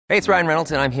Hey, it's Ryan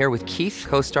Reynolds, and I'm here with Keith,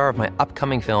 co-star of my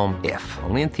upcoming film, If,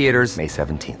 only in theaters May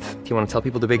 17th. Do you want to tell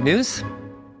people the big news?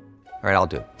 All right, I'll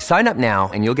do it. Sign up now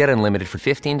and you'll get unlimited for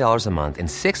 $15 a month and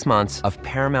 6 months of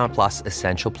Paramount Plus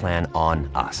Essential Plan on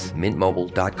us.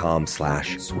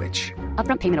 MintMobile.com/switch.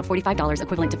 Upfront payment of $45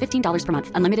 equivalent to $15 per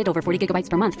month. Unlimited over 40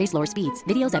 gigabytes per month. Face lower speeds.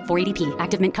 Videos at 480p.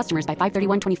 Active Mint customers by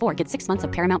 531.24 get 6 months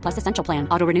of Paramount Plus Essential Plan.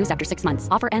 Auto renews after 6 months.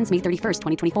 Offer ends May 31st,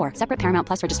 2024. Separate Paramount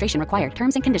Plus registration required.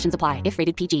 Terms and conditions apply if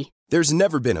rated PG. There's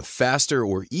never been a faster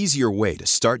or easier way to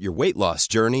start your weight loss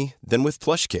journey than with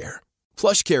PlushCare.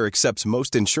 PlushCare accepts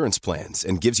most insurance plans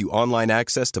and gives you online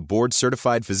access to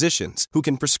board-certified physicians who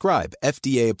can prescribe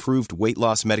FDA-approved weight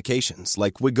loss medications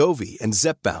like Wegovy and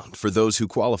Zepbound for those who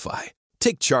qualify.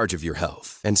 Take charge of your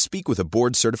health and speak with a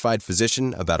board-certified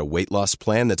physician about a weight loss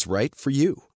plan that's right for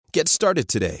you. Get started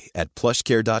today at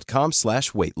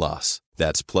plushcare.com/weight loss.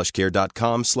 That's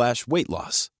plushcare.com/weight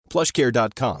loss.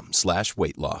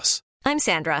 plushcare.com/weight loss. I'm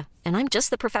Sandra, and I'm just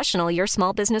the professional your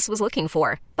small business was looking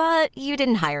for. But you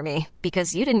didn't hire me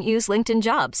because you didn't use LinkedIn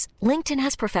Jobs. LinkedIn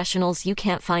has professionals you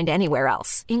can't find anywhere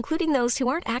else, including those who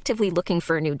aren't actively looking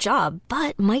for a new job,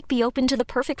 but might be open to the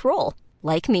perfect role,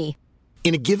 like me.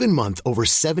 In a given month, over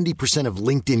 70% of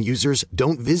LinkedIn users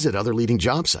don't visit other leading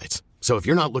job sites. So if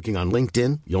you're not looking on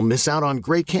LinkedIn, you'll miss out on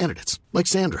great candidates like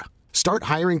Sandra. Start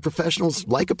hiring professionals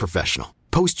like a professional.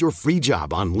 Post your free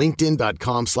job on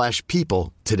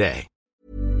linkedin.com/people today.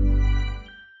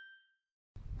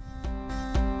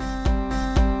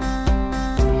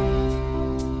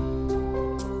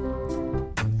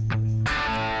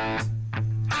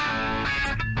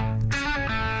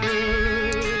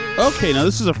 Okay, now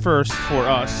this is a first for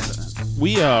us.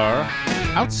 We are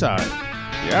outside.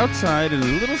 We're outside in a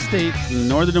little state in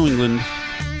northern New England,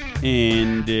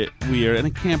 and we are in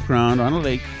a campground on a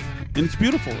lake, and it's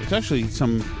beautiful. It's actually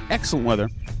some excellent weather.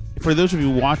 For those of you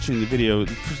watching the video,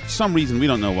 for some reason, we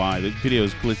don't know why, the video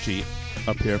is glitchy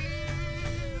up here.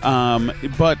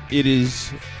 But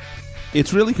it's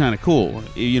really kind of cool.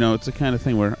 You know, it's the kind of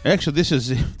thing where, actually,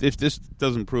 if this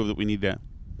doesn't prove that we need that.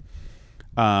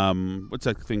 What's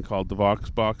that thing called? The Vox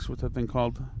box? What's that thing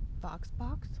called? Vox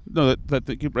box? No, that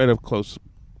keep right up close.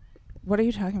 What are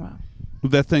you talking about?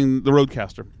 That thing, the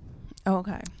Roadcaster. Oh,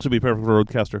 okay. This would be perfect for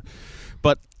Roadcaster.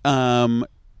 But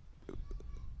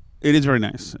it is very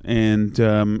nice. And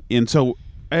so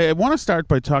I want to start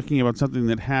by talking about something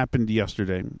that happened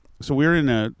yesterday. So we're in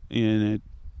a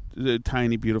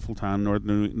tiny, beautiful town,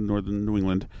 northern New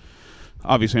England.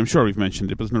 Obviously, I'm sure we've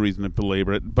mentioned it, but there's no reason to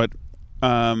belabor it. But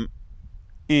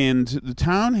and the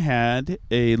town had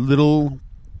a little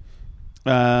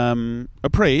a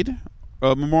parade,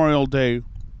 a Memorial Day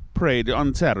parade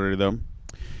on Saturday, though.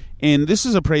 And this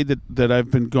is a parade that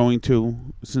I've been going to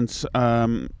since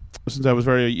I was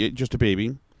just a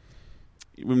baby.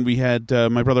 When we had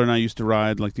my brother and I used to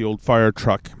ride like the old fire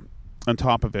truck on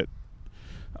top of it,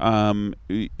 and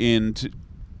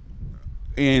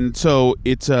so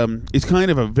it's kind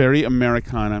of a very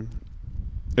Americana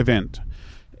event.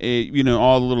 You know,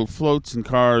 all the little floats and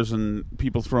cars and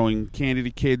people throwing candy to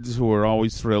kids who are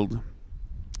always thrilled.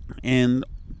 And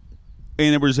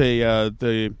there was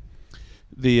the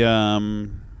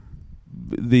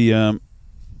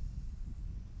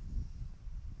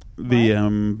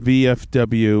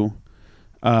VFW,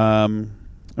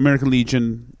 American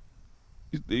Legion,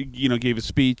 you know, gave a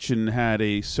speech and had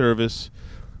a service,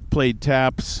 played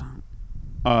taps,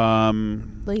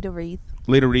 Laid a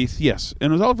wreath. Yes,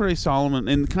 and it was all very solemn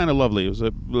and kind of lovely. It was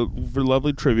a very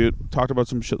lovely tribute. Talked about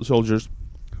some soldiers.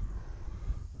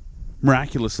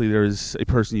 Miraculously, there is a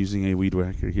person using a weed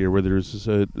whacker here, where there's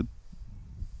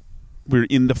we're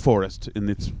in the forest, and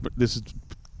this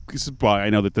is why I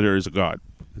know that there is a God.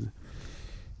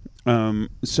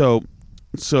 So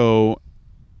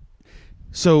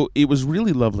it was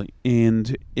really lovely,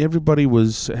 and everybody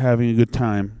was having a good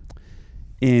time,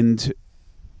 and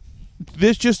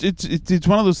this it's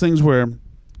one of those things where,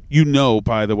 you know,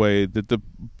 by the way, that the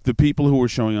people who were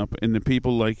showing up and the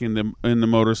people like in the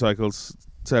motorcycles,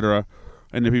 etc.,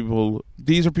 and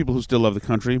these are people who still love the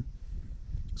country.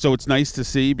 So it's nice to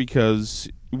see, because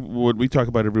what we talk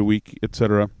about every week,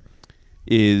 etc.,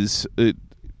 is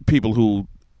people who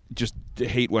just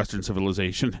hate Western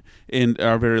civilization and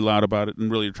are very loud about it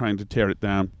and really are trying to tear it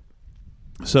down.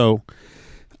 So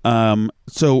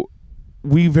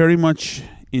we very much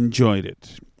enjoyed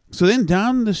it. So then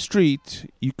down the street,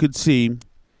 you could see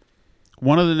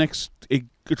one of the next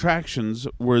attractions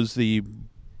was the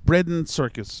bread and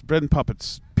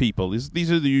puppets people.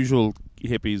 These are the usual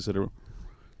hippies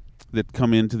that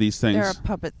come into these things. They're a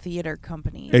puppet theater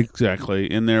company.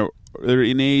 Exactly, and they're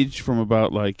in age from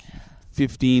about like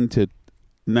 15 to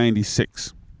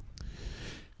 96.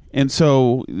 And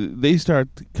so they start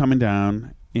coming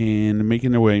down and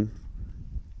making their way,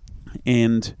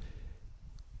 and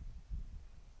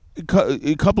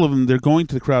a couple of them, they're going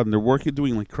to the crowd and they're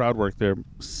doing like crowd work. They're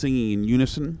singing in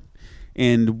unison,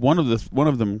 and one of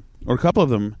them, or a couple of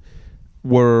them,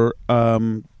 were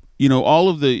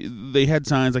they had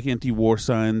signs like anti-war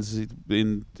signs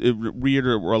in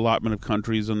rear allotment of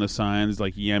countries on the signs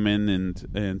like Yemen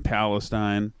and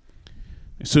Palestine.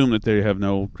 I assume that they have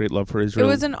no great love for Israel. It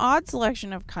was an odd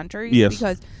selection of countries. Yes.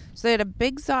 Because they had a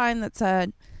big sign that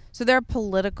said, so they're a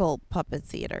political puppet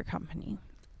theater company.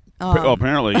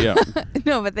 Apparently, yeah.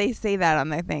 No, but they say that on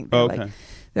their thing. Okay.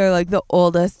 They're like the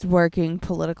oldest working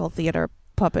political theater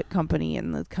puppet company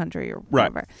in the country or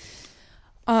whatever.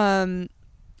 Right.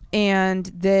 And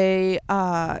they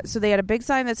so they had a big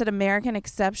sign that said American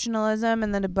exceptionalism,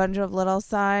 and then a bunch of little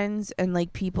signs and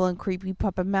like people in creepy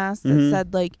puppet masks that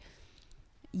said like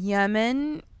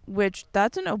Yemen, which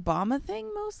that's an Obama thing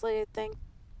mostly, I think.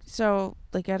 So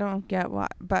like I don't get why,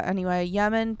 but anyway,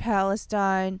 Yemen,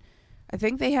 Palestine, I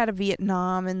think they had a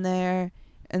Vietnam in there,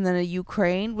 and then a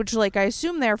Ukraine, which like I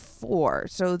assume they're for.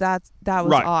 So that was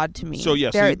right. odd to me. So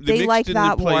yes, they like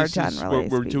that war generally.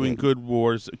 Where we're doing good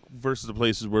wars versus the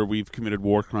places where we've committed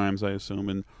war crimes, I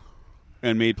assume,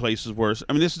 and made places worse.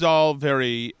 I mean, this is all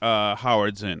very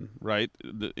Howard Zinn, right?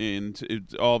 And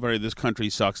it's all very, this country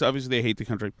sucks. Obviously, they hate the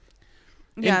country.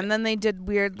 Yeah, and then they did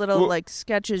weird little like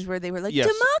sketches where they were like, yes.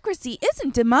 democracy,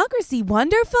 isn't democracy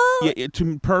wonderful? Yeah,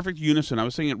 to perfect unison. I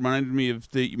was saying it reminded me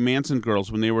of the Manson girls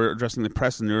when they were addressing the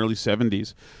press in the early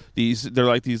 70s. They're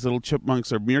like these little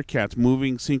chipmunks or meerkats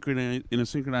moving in a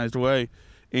synchronized way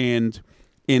and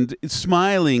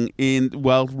smiling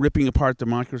while ripping apart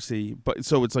democracy. But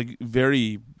so it's like just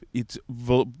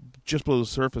below the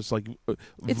surface, like it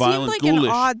violent, seemed like ghoulish.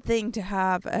 an odd thing to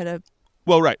have at a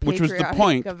which was the patriotic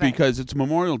point, event. because it's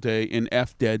Memorial Day and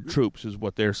F dead troops is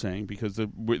what they're saying, because they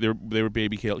were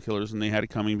baby killers and they had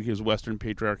it coming because Western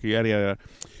patriarchy, yada yada.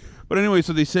 But anyway,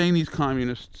 so they sang these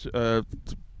communist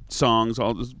songs,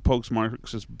 all this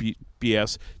post-Marxist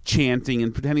BS, chanting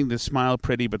and pretending to smile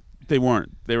pretty, but they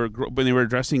weren't. They were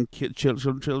addressing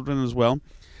children as well.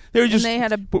 They were just, and they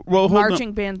had a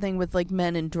marching band thing with like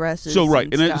men in dresses. So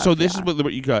right, and so this is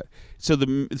what you got. So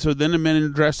then the men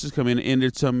in dresses come in, and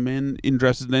it's some men in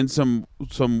dresses, and then some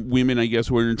women, I guess,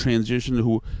 who are in transition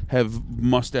who have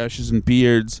mustaches and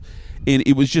beards, and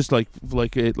it was just like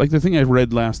the thing I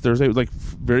read last Thursday. It was like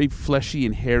very fleshy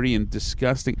and hairy and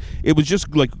disgusting. It was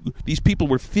just like these people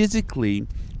were physically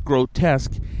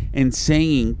grotesque and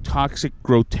saying toxic,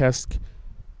 grotesque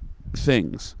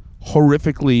things,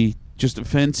 horrifically just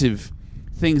offensive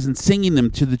things, and singing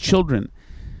them to the children,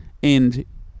 and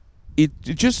it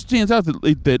just stands out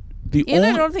that the and only,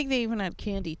 I don't think they even had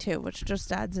candy too, which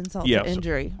just adds insult to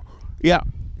injury. Yeah,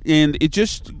 and it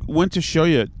just went to show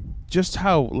you just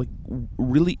how like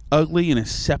really ugly in a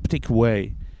septic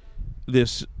way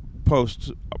this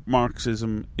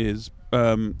post-Marxism is,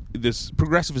 this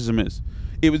progressivism is.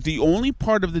 It was the only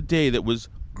part of the day that was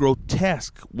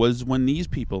grotesque was when these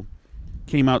people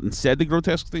came out and said the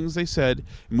grotesque things they said,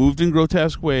 moved in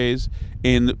grotesque ways,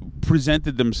 and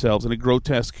presented themselves in a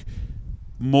grotesque,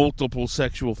 multiple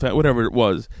sexual, whatever it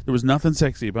was. There was nothing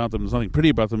sexy about them. There was nothing pretty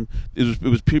about them. It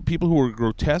was people who were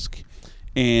grotesque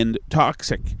and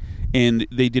toxic, and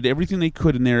they did everything they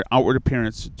could in their outward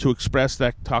appearance to express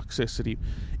that toxicity.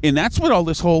 And that's what all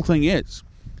this whole thing is.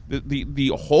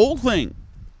 The whole thing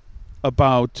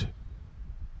about,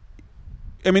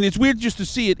 I mean, it's weird just to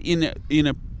see it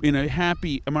in a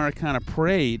happy Americana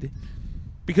parade,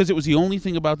 because it was the only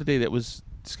thing about the day that was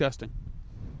disgusting.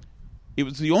 It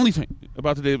was the only thing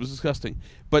about the day that was disgusting.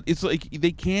 But it's like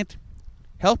they can't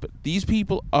help it. These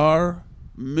people are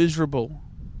miserable,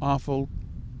 awful,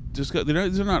 disgusting.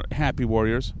 They're not happy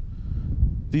warriors.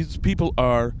 These people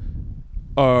are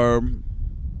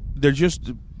they're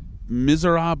just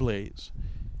miserables.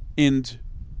 And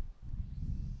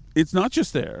it's not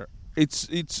just there.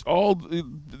 It's all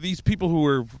these people who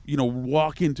are,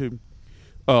 walk into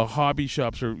hobby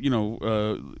shops or,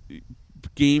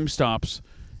 Game Stops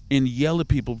and yell at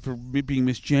people for being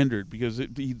misgendered because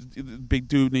the big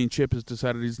dude named Chip has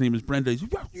decided his name is Brenda. He's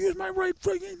like, use my right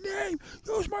freaking name.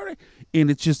 Use my right. And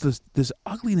it's just this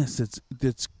ugliness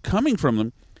that's coming from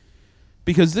them,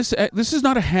 because this is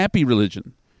not a happy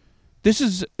religion. This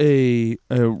is a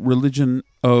religion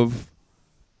of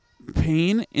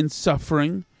pain and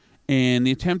suffering and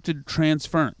the attempted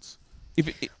transference.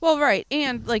 Right,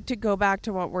 and like to go back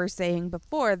to what we're saying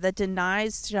before, that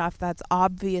denies stuff that's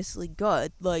obviously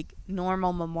good, like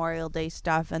normal Memorial Day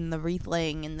stuff and the wreath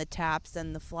laying and the taps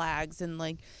and the flags and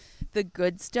like the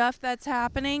good stuff that's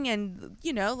happening, and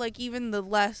like even the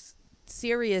less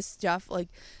serious stuff, like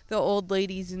the old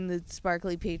ladies in the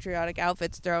sparkly patriotic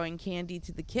outfits throwing candy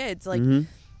to the kids, like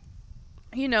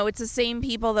it's the same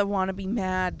people that want to be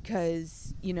mad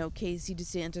because Casey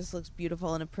DeSantis looks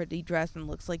beautiful in a pretty dress and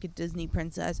looks like a Disney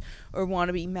princess, or want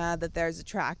to be mad that there's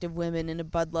attractive women in a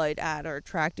Bud Light ad, or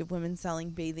attractive women selling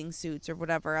bathing suits, or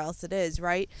whatever else it is,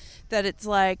 right? That it's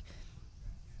like,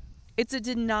 it's a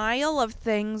denial of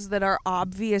things that are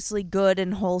obviously good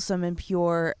and wholesome and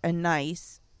pure and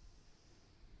nice,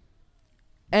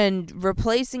 and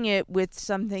replacing it with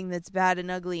something that's bad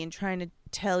and ugly and trying to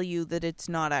tell you that it's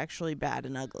not actually bad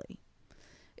and ugly.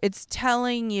 It's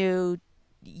telling you,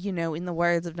 in the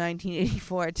words of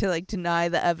 1984, to like deny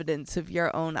the evidence of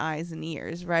your own eyes and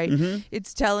ears, right?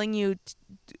 It's telling you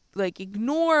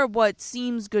ignore what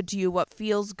seems good to you, what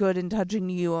feels good and touching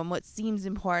to you, and what seems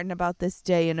important about this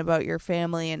day and about your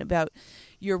family and about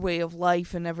your way of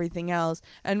life and everything else,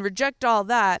 and reject all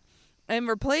that and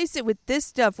replace it with this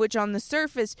stuff, which on the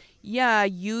surface,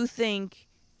 you think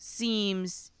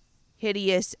seems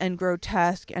hideous and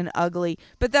grotesque and ugly,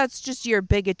 but that's just your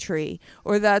bigotry,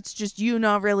 or that's just you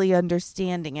not really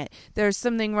understanding it. There's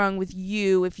something wrong with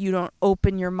you if you don't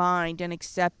open your mind and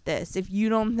accept this. If you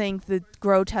don't think the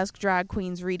grotesque drag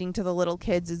queens reading to the little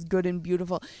kids is good and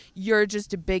beautiful, you're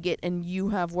just a bigot and you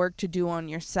have work to do on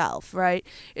yourself, right?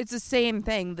 It's the same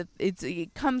thing. That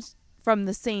it comes from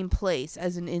the same place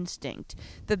as an instinct,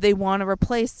 that they want to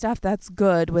replace stuff that's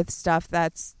good with stuff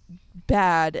that's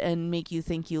bad and make you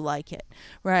think you like it,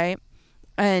 right?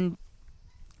 And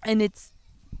it's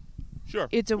sure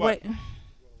it's a what? way.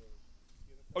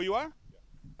 Oh, you are?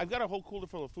 I've got a whole cooler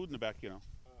full of food in the back,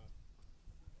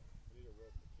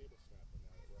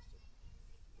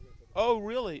 Oh,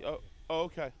 really? Oh,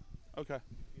 okay.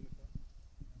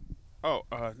 Oh,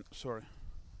 sorry.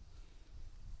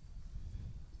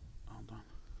 Hold on.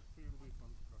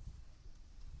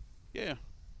 Yeah.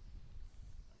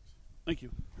 Thank you.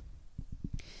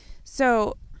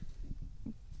 So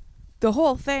the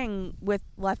whole thing with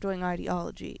left-wing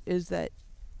ideology is that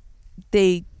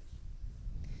they'll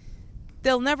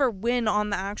never win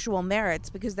on the actual merits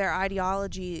because their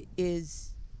ideology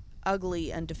is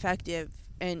ugly and defective,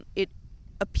 and it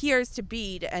appears to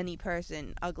be to any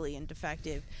person ugly and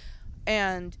defective.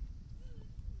 And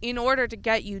in order to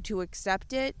get you to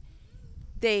accept it,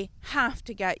 they have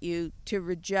to get you to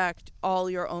reject all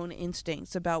your own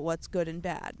instincts about what's good and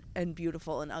bad and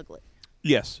beautiful and ugly.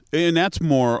 Yes, and that's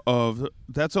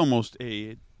almost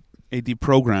a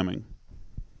deprogramming.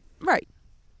 Right.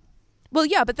 Well,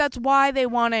 yeah, but that's why they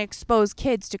want to expose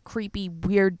kids to creepy,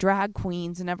 weird drag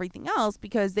queens and everything else,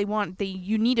 because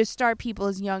you need to start people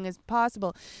as young as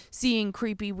possible seeing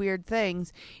creepy, weird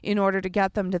things in order to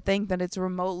get them to think that it's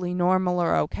remotely normal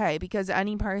or okay, because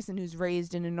any person who's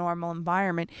raised in a normal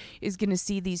environment is going to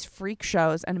see these freak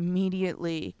shows and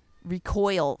immediately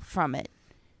recoil from it,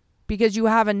 because you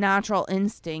have a natural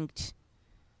instinct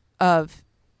of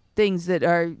things that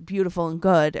are beautiful and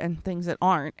good and things that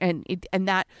aren't, and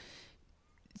that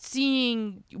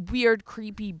seeing weird,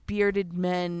 creepy, bearded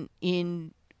men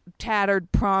in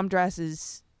tattered prom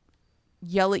dresses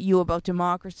yell at you about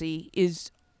democracy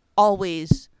is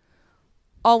always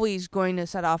going to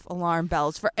set off alarm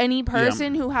bells for any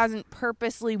person who hasn't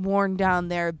purposely worn down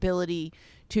their ability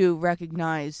to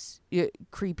recognize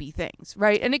creepy things,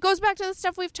 right? And it goes back to the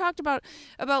stuff we've talked about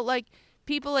like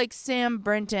people like Sam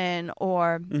Brinton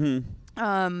or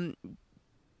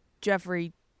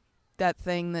Jeffrey, that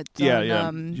thing that's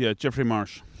Jeffrey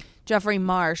Marsh,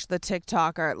 the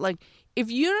TikToker. Like, if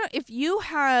you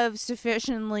have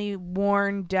sufficiently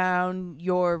worn down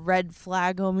your red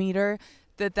flagometer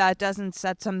that doesn't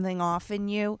set something off in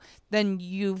you, then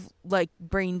you've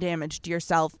brain damaged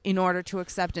yourself in order to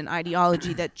accept an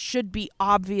ideology that should be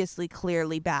obviously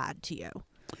clearly bad to you.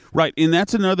 Right, and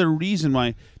that's another reason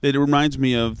why that it reminds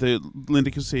me of the Linda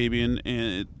Kasabian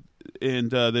and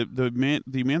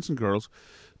the Manson girls,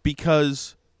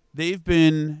 because they've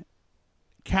been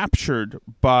captured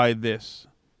by this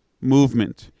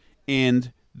movement,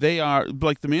 and they are,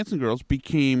 like the Manson girls,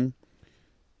 became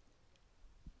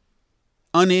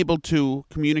unable to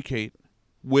communicate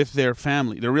with their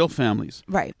family, their real families,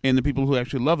 right, and the people who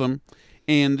actually love them,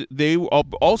 and they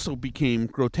also became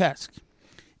grotesque,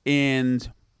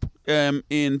 and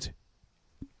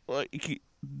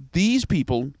these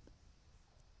people,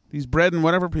 these bread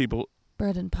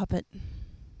and puppet.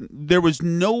 There was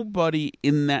nobody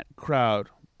in that crowd.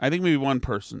 I think maybe one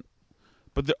person.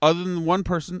 But other than one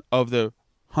person of the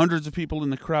hundreds of people in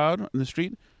the crowd in the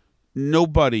street,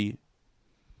 nobody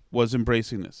was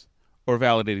embracing this or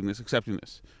validating this, accepting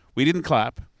this. We didn't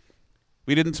clap.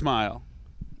 We didn't smile.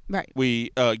 Right.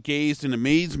 We gazed in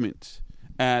amazement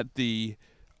at the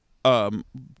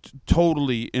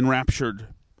totally enraptured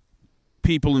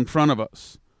people in front of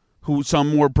us, who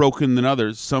some more broken than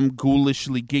others, some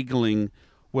ghoulishly giggling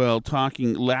while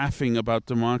talking, laughing about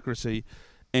democracy,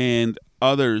 and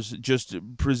others just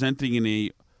presenting in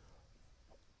a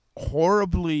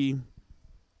horribly,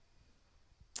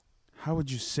 how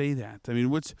would you say that? I mean,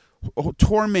 what's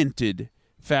tormented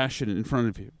fashion in front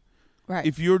of you. Right.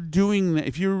 If you're doing that,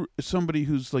 if you're somebody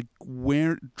who's like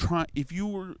if you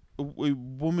were a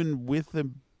woman with a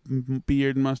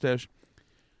beard and mustache,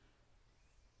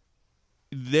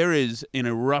 there is an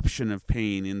eruption of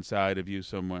pain inside of you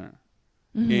somewhere.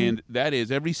 Mm-hmm. And that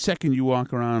is, every second you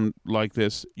walk around like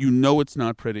this, you know it's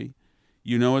not pretty.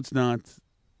 You know it's not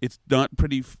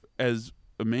pretty as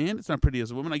a man. It's not pretty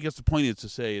as a woman. I guess the point is to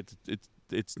say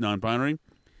it's non-binary,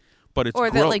 but it's or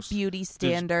gross. That like beauty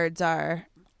standards are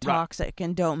toxic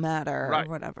and don't matter or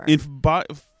whatever.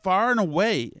 Far and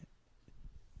away,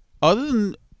 other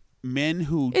than men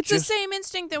who it's the same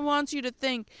instinct that wants you to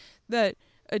think that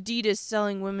Adidas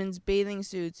selling women's bathing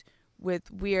suits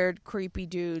with weird, creepy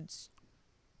dudes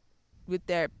with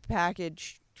their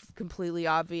package completely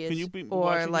obvious. Can you be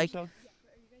or like yourself?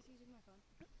 Are you guys using my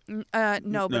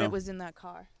phone? No, but it was in that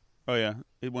car. Oh yeah,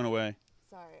 it went away.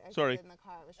 Sorry. In the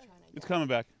car. I was trying to It's coming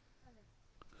back.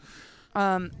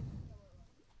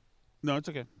 No, it's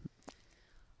okay.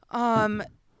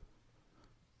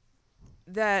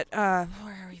 That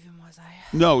where even was I?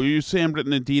 No, you Sam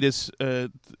written Adidas. They're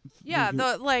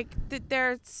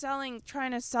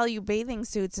trying to sell you bathing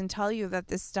suits and tell you that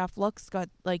this stuff looks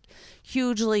good, like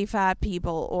hugely fat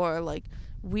people or like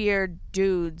weird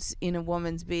dudes in a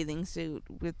woman's bathing suit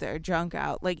with their junk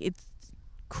out. Like, it's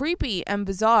creepy and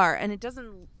bizarre, and it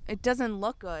doesn't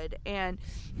look good. And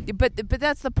but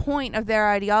that's the point of their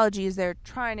ideology, is they're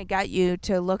trying to get you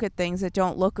to look at things that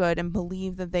don't look good and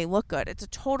believe that they look good. It's a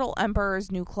total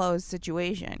Emperor's New Clothes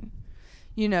situation.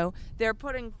 You know, they're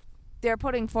putting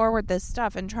forward this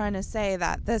stuff and trying to say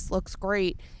that this looks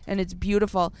great and it's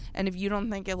beautiful, and if you don't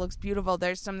think it looks beautiful,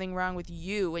 there's something wrong with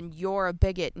you and you're a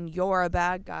bigot and you're a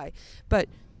bad guy. But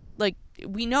like,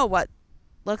 we know what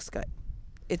looks good.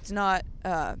 It's not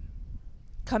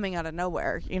coming out of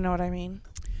nowhere. You know what I mean?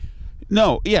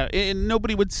 No, yeah, and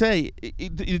nobody would say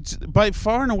it's by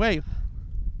far and away.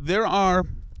 There are,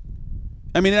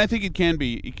 I mean, I think it can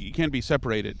be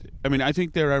separated. I mean, I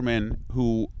think there are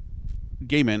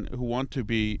gay men who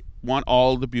want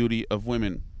all the beauty of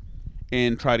women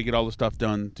and try to get all the stuff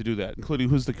done to do that, including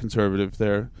who's the conservative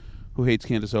there who hates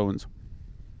Candace Owens.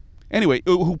 Anyway,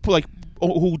 who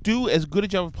do as good a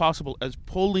job as possible as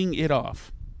pulling it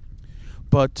off.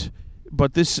 But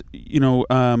this,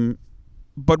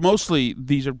 but mostly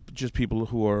these are just people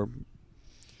who are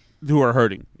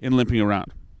hurting and limping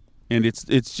around. And it's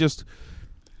just,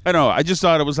 I don't know, I just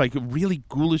thought it was like a really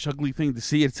ghoulish, ugly thing to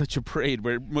see at such a parade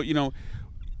where,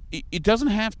 it doesn't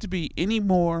have to be any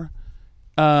more,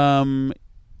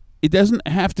 it doesn't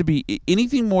have to be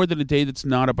anything more than a day that's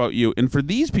not about you. And for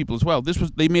these people as well,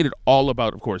 they made it all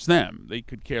about, of course, them. They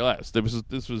could care less.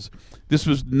 These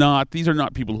are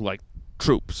not people who like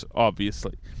troops,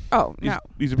 obviously. Oh, no.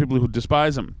 These are people who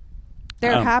despise them.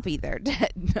 They're happy they're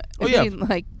dead. I mean,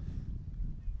 I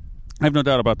have no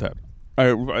doubt about that. I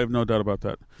have no doubt about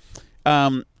that.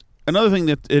 Another thing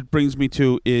that it brings me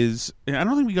to is, I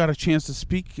don't think we got a chance to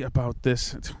speak about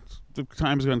this. The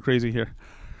time's gone crazy here.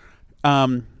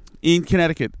 In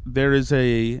Connecticut, there is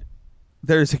a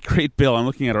great bill. I'm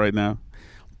looking at it right now.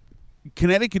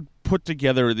 Connecticut put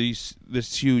together this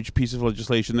huge piece of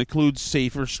legislation that includes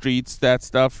safer streets, that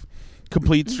stuff,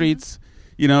 complete streets,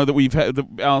 that we've had, that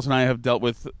Alice and I have dealt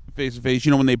with face to face.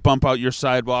 When they bump out your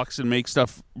sidewalks and make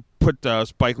stuff, put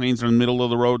bike lanes in the middle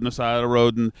of the road and the side of the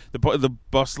road and the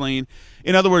bus lane.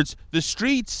 In other words, the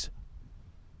streets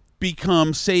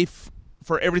become safe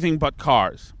for everything but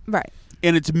cars. Right.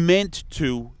 And it's meant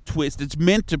to twist. It's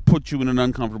meant to put you in an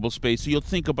uncomfortable space. So you'll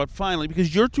think about finally,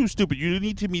 because you're too stupid. You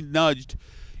need to be nudged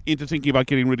into thinking about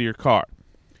getting rid of your car.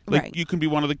 Like, right. You can be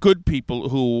one of the good people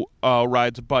who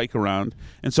rides a bike around.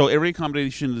 And so every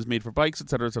accommodation is made for bikes, et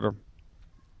cetera, et cetera.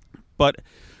 But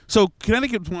so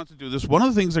Connecticut wants to do this. One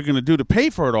of the things they're going to do to pay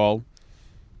for it all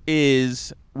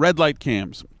is red light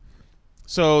cams.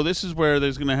 So this is where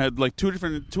there's going to have like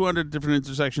 200 different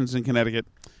intersections in Connecticut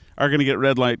are going to get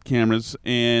red light cameras,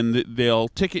 and they'll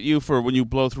ticket you for when you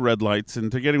blow through red lights.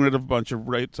 And they're getting rid of a bunch of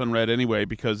lights on red anyway,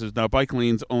 because there's now bike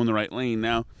lanes own the right lane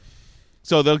now.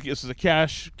 So this is a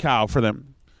cash cow for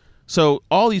them. So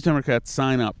all these Democrats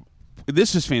sign up.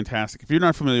 This is fantastic. If you're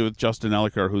not familiar with Justin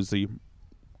Elliker, who's the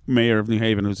mayor of New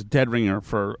Haven, who's a dead ringer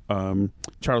for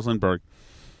Charles Lindbergh,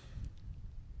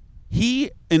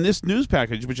 He, in this news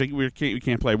package, which we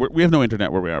can't play, we have no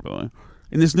internet where we are, by the way.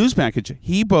 In this news package,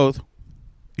 he both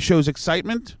shows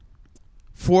excitement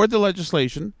for the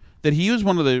legislation that he was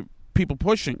one of the people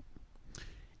pushing,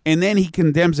 and then he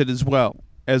condemns it as well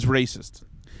as racist.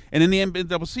 And then the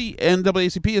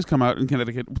NAACP has come out in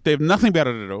Connecticut. They have nothing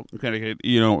better to do in Connecticut.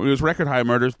 It was record high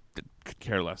murders. Could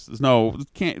care less. There's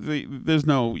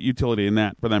no utility in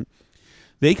that for them.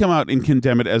 They come out and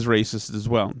condemn it as racist as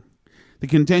well. The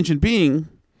contention being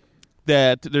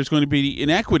that there's going to be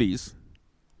inequities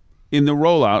in the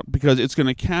rollout because it's going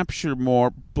to capture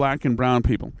more black and brown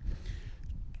people.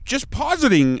 Just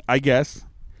positing, I guess,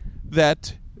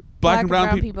 that black and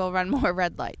brown people run more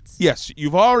red lights. Yes,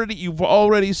 you've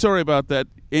already sorry about that.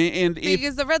 And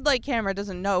because the red light camera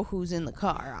doesn't know who's in the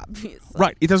car, obviously.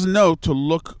 Right, it doesn't know to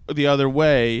look the other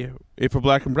way if a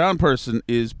black and brown person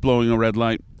is blowing a red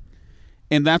light.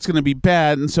 And that's going to be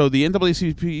bad, and so the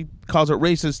NAACP calls it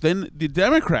racist. Then the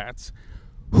Democrats,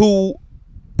 who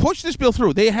push this bill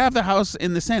through, they have the House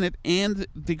and the Senate and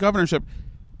the governorship,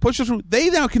 push it through. They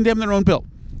now condemn their own bill.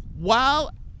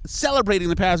 While celebrating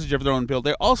the passage of their own bill,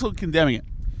 they're also condemning it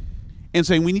and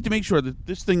saying we need to make sure that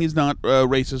this thing is not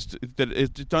racist, that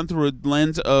it's done through a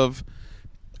lens of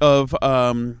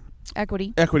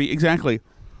equity. Equity, exactly.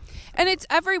 And it's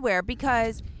everywhere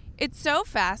because it's so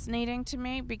fascinating to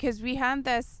me because we had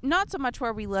this, not so much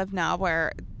where we live now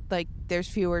where like there's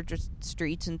fewer just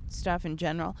streets and stuff in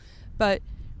general, but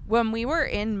when we were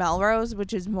in Melrose,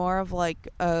 which is more of like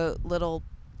a little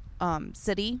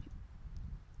city,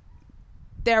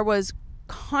 there was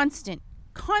constant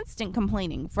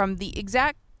complaining from the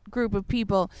exact group of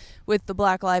people with the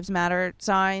Black Lives Matter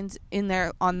signs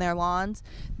on their lawns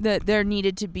that there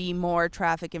needed to be more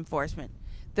traffic enforcement,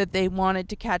 that they wanted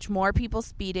to catch more people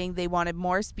speeding, they wanted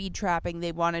more speed trapping,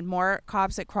 they wanted more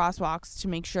cops at crosswalks to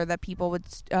make sure that people would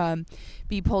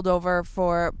be pulled over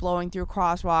for blowing through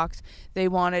crosswalks. They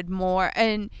wanted more,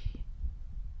 and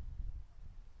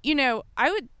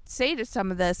I would say to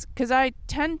some of this, because I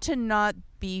tend to not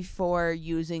be for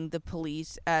using the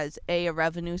police as a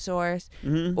revenue source,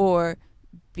 or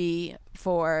B,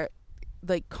 for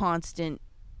like constant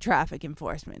traffic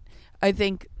enforcement. I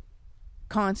think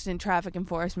constant traffic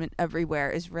enforcement everywhere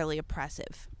is really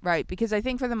oppressive, right? Because I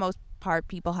think for the most part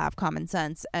people have common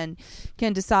sense and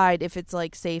can decide if it's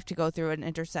like safe to go through an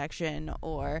intersection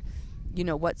or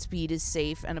what speed is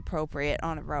safe and appropriate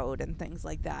on a road and things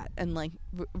like that, and like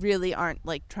really aren't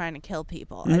like trying to kill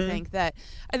people. I think that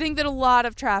a lot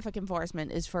of traffic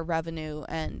enforcement is for revenue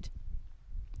and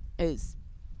is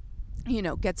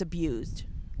gets abused.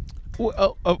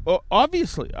 Well,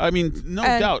 obviously, I mean, no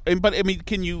doubt. But I mean,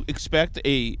 can you expect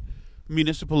a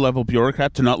municipal level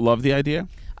bureaucrat to not love the idea?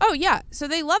 Oh yeah, so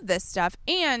they love this stuff,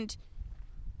 and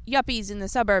yuppies in the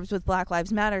suburbs with Black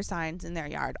Lives Matter signs in their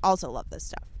yard also love this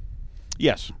stuff.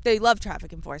 Yes. They love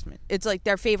traffic enforcement. It's like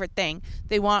their favorite thing.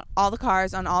 They want all the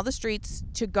cars on all the streets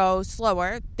to go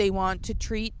slower. They want to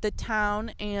treat the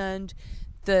town and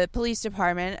the police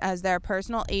department as their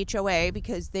personal HOA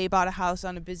because they bought a house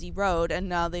on a busy road and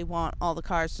now they want all the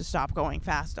cars to stop going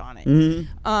fast on it.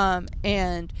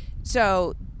 And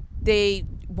so they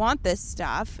want this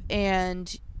stuff,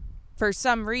 and for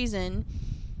some reason,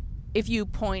 if you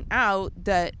point out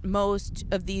that most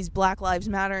of these Black Lives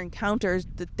Matter encounters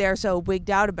that they're so wigged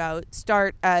out about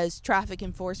start as traffic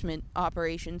enforcement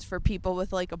operations for people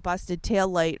with like a busted tail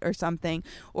light or something,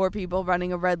 or people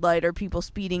running a red light or people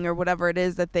speeding or whatever it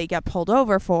is that they get pulled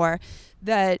over for,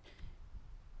 that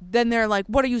then they're like,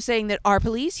 what are you saying, that our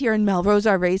police here in Melrose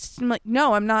are racist? I'm like,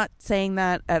 no, I'm not saying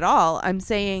that at all. I'm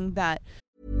saying that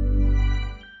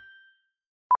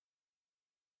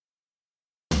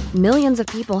Millions of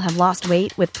people have lost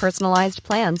weight with personalized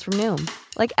plans from Noom.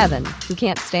 Like Evan, who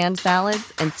can't stand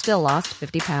salads and still lost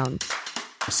 50 pounds.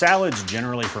 Salads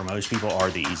generally for most people are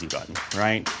the easy button,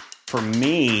 right? For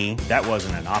me, that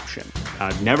wasn't an option.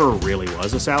 I never really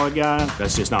was a salad guy.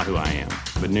 That's just not who I am.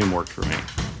 But Noom worked for me.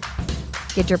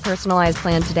 Get your personalized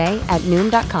plan today at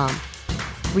Noom.com.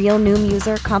 Real Noom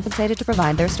user compensated to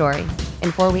provide their story.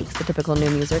 In 4 weeks, the typical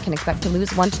Noom user can expect to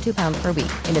lose 1 to 2 pounds per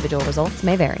week. Individual results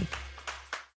may vary.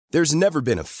 There's never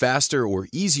been a faster or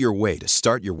easier way to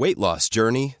start your weight loss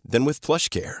journey than with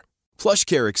PlushCare.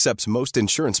 PlushCare accepts most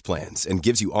insurance plans and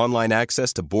gives you online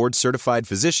access to board-certified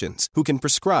physicians who can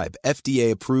prescribe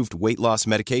FDA-approved weight loss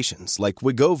medications like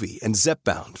Wegovy and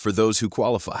Zepbound for those who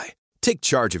qualify. Take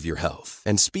charge of your health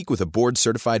and speak with a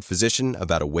board-certified physician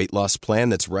about a weight loss plan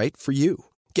that's right for you.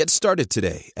 Get started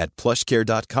today at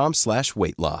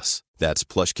plushcare.com/weight-loss. That's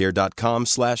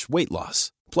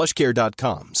plushcare.com/weight-loss.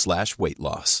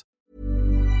 plushcare.com/weight-loss.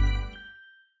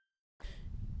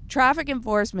 traffic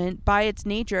enforcement, by its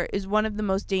nature, is one of the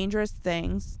most dangerous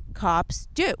things cops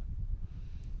do.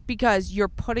 Because you're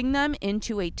putting them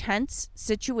into a tense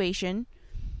situation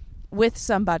with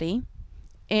somebody.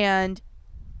 And,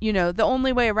 you know, the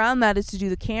only way around that is to do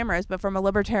the cameras. But from a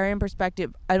libertarian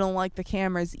perspective, I don't like the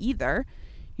cameras either,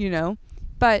 you know.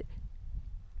 But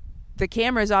the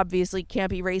cameras obviously can't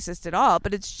be racist at all.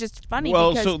 But it's just funny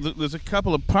because... Well, so there's a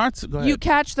couple of parts. Go ahead. You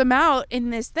catch them out in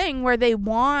this thing where they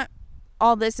want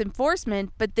all this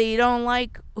enforcement, but they don't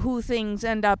like who things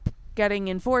end up getting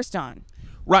enforced on.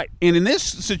 Right. And in this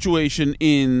situation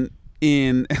in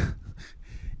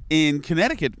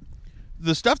Connecticut,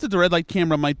 the stuff that the red light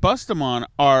camera might bust them on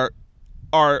are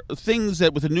things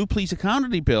that with a new police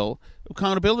accountability bill,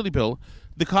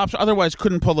 the cops otherwise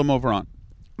couldn't pull them over on.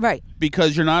 Right.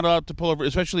 Because you're not allowed to pull over,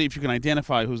 especially if you can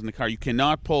identify who's in the car. You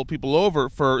cannot pull people over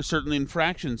for certain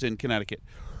infractions in Connecticut.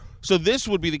 So this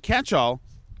would be the catch-all.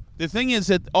 The thing is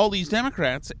that all these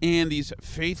Democrats and these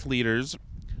faith leaders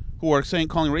who are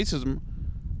calling racism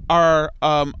are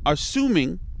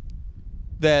assuming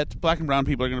that black and brown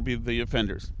people are going to be the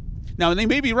offenders. Now, they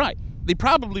may be right. They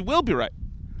probably will be right.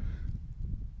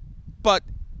 But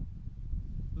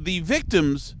the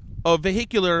victims of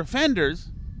vehicular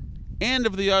offenders and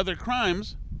of the other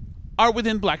crimes are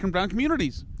within black and brown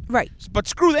communities. Right. But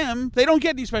screw them. They don't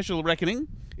get any special reckoning,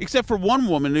 except for one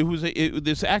woman who's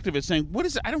this activist saying, "What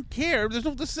is it? I don't care.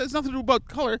 This has nothing to do about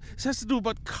color. This has to do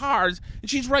about cars." And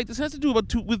she's right. This has to do with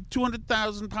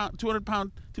 2,000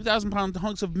 pound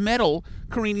hunks of metal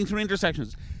careening through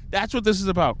intersections. That's what this is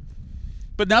about.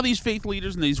 But now these faith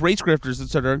leaders and these race grifters,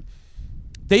 etc.,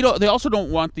 they also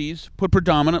don't want these put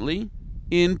predominantly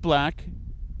in black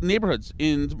neighborhoods,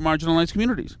 in marginalized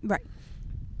communities. Right.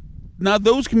 Now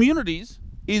those communities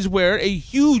is where a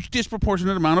huge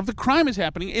disproportionate amount of the crime is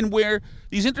happening and where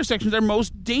these intersections are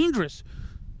most dangerous.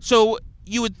 So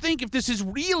you would think if this is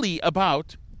really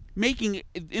about making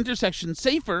intersections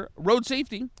safer, road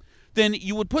safety, then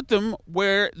you would put them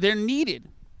where they're needed.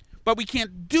 But we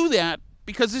can't do that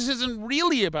because this isn't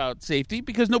really about safety,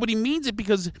 because nobody means it,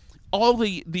 because all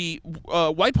the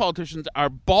white politicians are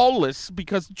ballless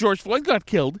because George Floyd got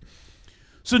killed.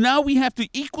 So now we have to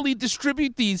equally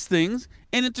distribute these things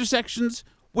in intersections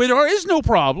where there is no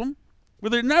problem,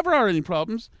 where there never are any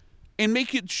problems, and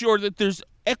make it sure that there's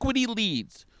equity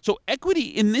leads. So equity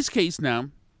in this case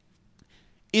now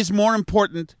is more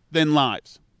important than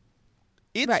lives.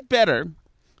 It's right. better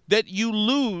that you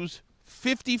lose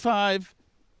 55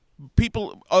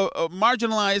 people,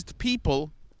 marginalized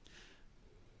people,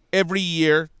 every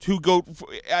year to go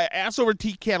ass over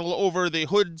tea kettle over the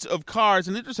hoods of cars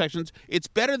and intersections. It's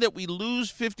better that we lose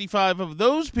 55 of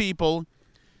those people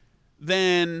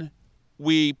than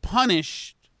we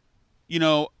punish,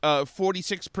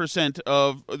 46%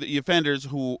 of the offenders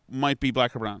who might be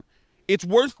black or brown. It's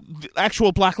worth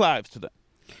actual black lives to them.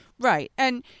 Right.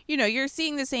 And, you're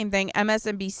seeing the same thing.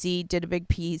 MSNBC did a big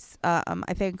piece,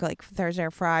 I think like Thursday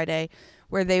or Friday,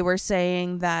 where they were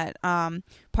saying that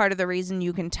part of the reason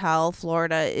you can tell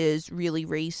Florida is really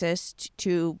racist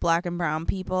to black and brown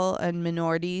people and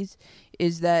minorities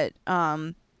is that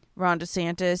Ron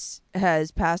DeSantis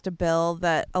has passed a bill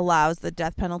that allows the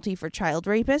death penalty for child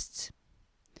rapists.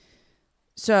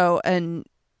 So, and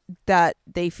that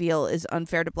they feel is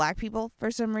unfair to black people for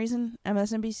some reason,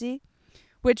 MSNBC.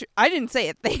 Which I didn't say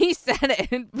it. They said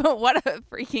it. But what a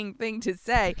freaking thing to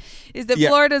say is that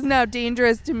Florida's now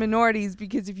dangerous to minorities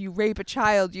because if you rape a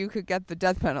child, you could get the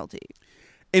death penalty.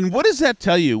 And what does that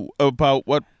tell you about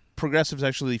what progressives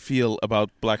actually feel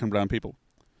about black and brown people?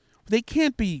 They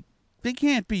can't be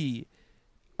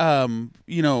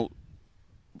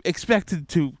expected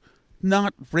to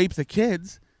not rape the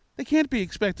kids. They can't be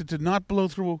expected to not blow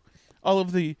through all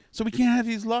of the... So we can't have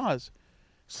these laws.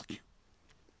 It's like,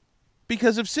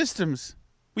 because of systems.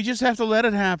 We just have to let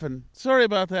it happen. Sorry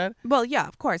about that. Well, yeah,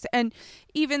 of course. And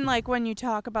even like when you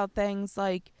talk about things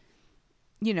like,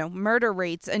 murder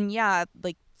rates and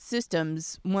like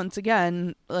systems, once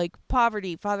again, like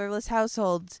poverty, fatherless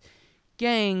households,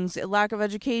 gangs, lack of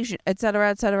education, et cetera,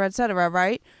 et cetera, et cetera,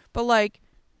 right? But like,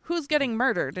 who's getting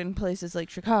murdered in places like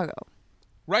Chicago?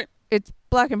 Right. It's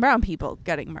black and brown people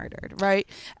getting murdered, right?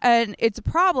 And it's a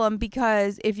problem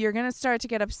because if you're going to start to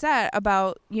get upset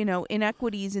about,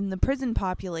 inequities in the prison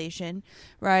population,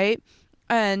 right?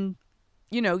 And,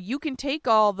 you can take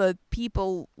all the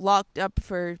people locked up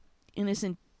for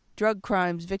innocent drug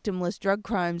crimes, victimless drug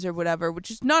crimes or whatever, which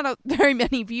is not very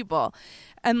many people.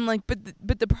 And like,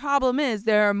 but the problem is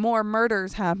there are more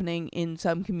murders happening in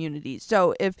some communities.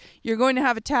 So if you're going to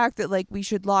have a tack that like we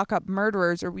should lock up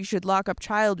murderers or we should lock up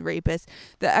child rapists,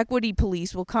 the equity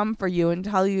police will come for you and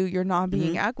tell you you're not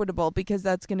being equitable because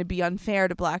that's going to be unfair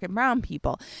to black and brown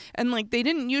people. And like, they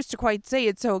didn't used to quite say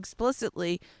it so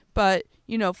explicitly, but,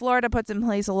 you know, Florida puts in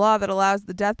place a law that allows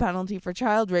the death penalty for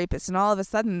child rapists, and all of a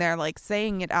sudden they're, like,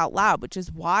 saying it out loud, which is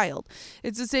wild.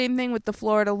 It's the same thing with the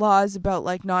Florida laws about,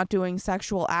 like, not doing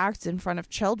sexual acts in front of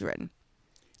children.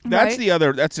 That's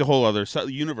right? That's the whole other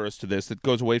universe to this that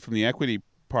goes away from the equity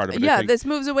part of it. Yeah, this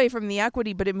moves away from the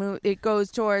equity, but it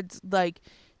goes towards, like,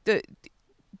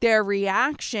 their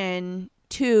reaction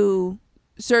to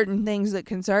certain things that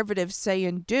conservatives say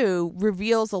and do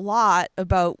reveals a lot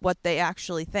about what they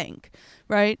actually think,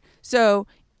 right? So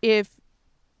if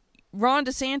Ron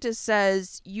DeSantis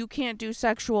says you can't do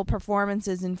sexual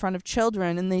performances in front of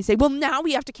children, and they say, well, now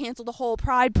we have to cancel the whole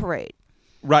Pride Parade.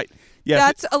 Right. Yes.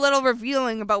 That's a little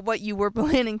revealing about what you were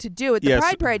planning to do at the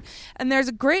Pride Parade. And there's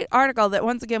a great article that,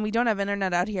 once again, we don't have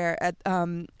internet out here,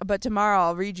 but tomorrow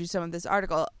I'll read you some of this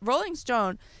article. Rolling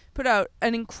Stone put out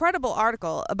an incredible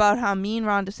article about how mean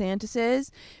Ron DeSantis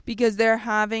is because they're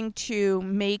having to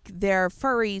make their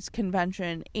furries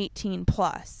convention 18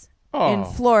 plus in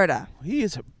Florida. He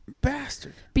is a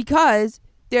bastard. Because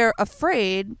they're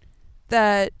afraid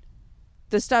that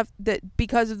the stuff that,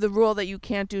 because of the rule that you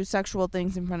can't do sexual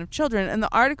things in front of children. And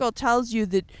the article tells you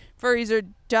that furries are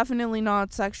definitely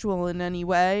not sexual in any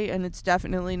way, and it's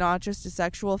definitely not just a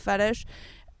sexual fetish.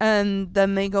 And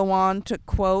then they go on to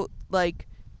quote, like,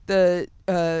 the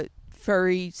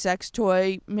furry sex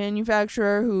toy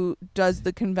manufacturer who does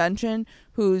the convention,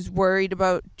 who's worried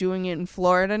about doing it in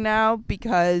Florida now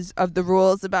because of the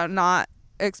rules about not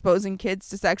exposing kids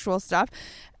to sexual stuff.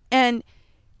 And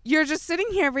you're just sitting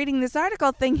here reading this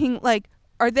article thinking, like,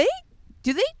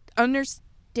 do they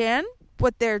understand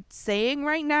what they're saying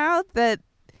right now? That,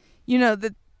 you know,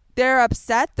 that they're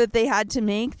upset that they had to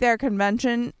make their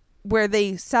convention where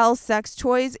they sell sex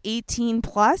toys 18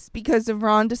 plus because of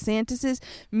Ron DeSantis's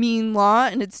mean law,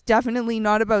 and it's definitely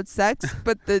not about sex,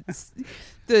 but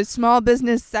the small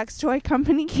business sex toy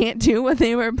company can't do what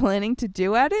they were planning to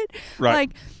do at it. Right.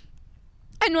 Like,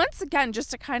 and once again,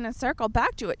 just to kind of circle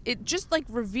back to it, it just like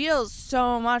reveals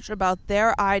so much about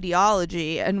their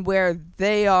ideology and where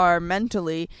they are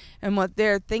mentally and what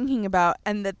they're thinking about,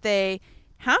 and that they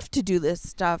have to do this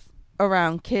stuff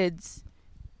around kids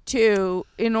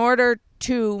in order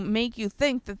to make you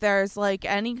think that there's like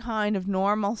any kind of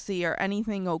normalcy or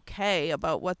anything okay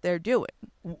about what they're doing.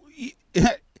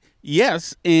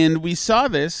 Yes, and we saw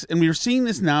this, and we're seeing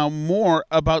this now more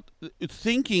about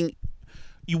thinking.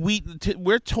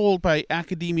 We're told by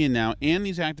academia now and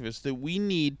these activists that we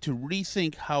need to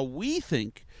rethink how we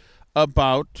think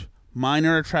about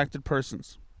minor attracted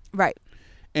persons. Right.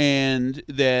 And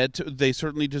that they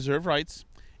certainly deserve rights,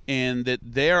 and that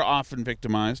they're often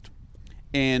victimized,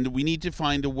 and we need to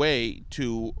find a way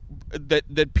to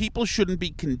that people shouldn't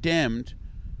be condemned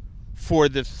for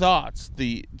the thoughts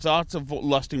of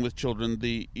lusting with children,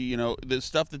 the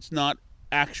stuff that's not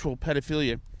actual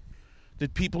pedophilia.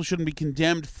 That people shouldn't be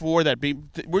condemned for that,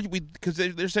 because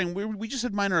they're saying we just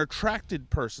said minor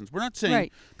attracted persons. We're not saying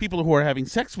people who are having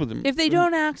sex with them. If they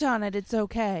don't act on it, it's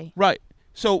okay. Right.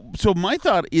 So my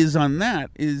thought is on that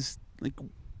is like,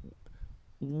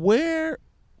 where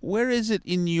is it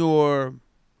in your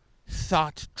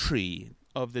thought tree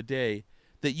of the day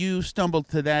that you stumbled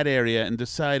to that area and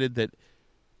decided that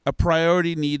a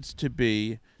priority needs to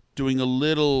be doing a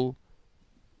little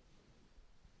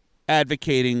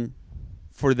advocating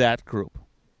for that group?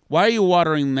 Why are you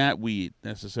watering that weed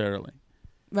necessarily?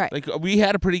 Right. Like, we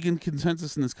had a pretty good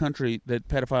consensus in this country that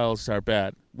pedophiles are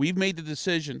bad. We've made the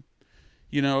decision,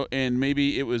 and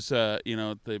maybe it was,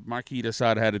 the Marquis de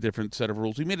Sade had a different set of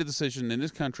rules. We made a decision in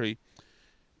this country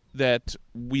that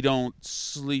we don't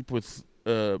sleep with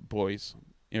boys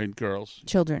and girls.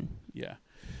 Children. Yeah.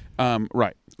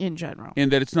 Right. In general.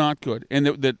 And that it's not good. And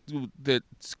that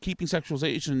keeping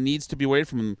sexualization needs to be away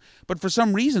from them. But for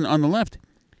some reason on the left,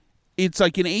 it's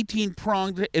like an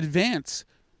 18-pronged advance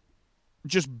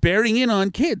just bearing in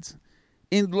on kids.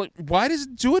 And like, why does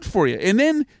it do it for you? And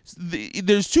then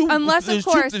there's two. Unless, of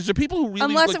course, there's people who really.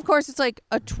 Unless, of course, it's like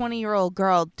a 20-year-old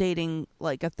girl dating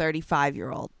like a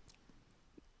 35-year-old,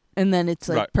 and then it's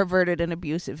like perverted and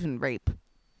abusive and rape,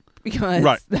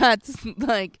 because that's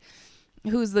like,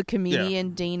 who's the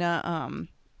comedian? Dana?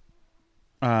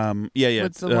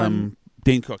 What's the one?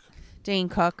 Dane Cook. Dane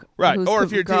Cook, right? whose Or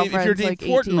if you're Dave like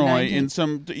Portnoy 18, and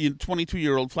some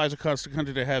 22-year-old flies across the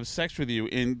country to have sex with you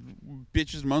and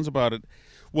bitches moans about it,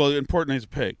 well, and Portnoy's a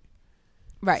pig.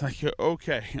 right? It's like,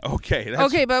 okay.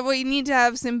 Okay, but we need to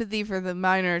have sympathy for the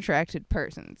minor attracted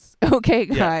persons. Okay,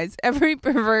 guys. Yeah. Every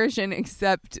perversion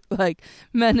except like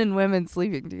men and women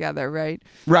sleeping together, right?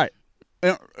 Right.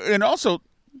 And also,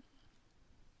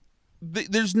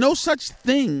 there's no such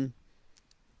thing.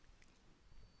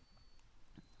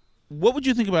 What would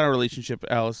you think about our relationship,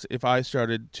 Alice, if I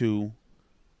started to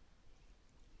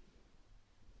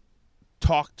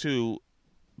talk to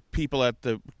people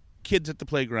kids at the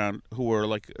playground who were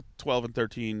like 12 and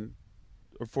 13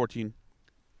 or 14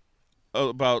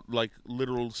 about like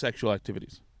literal sexual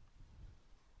activities?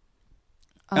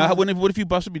 What if you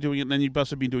busted me doing it and then you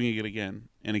busted me doing it again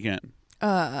and again?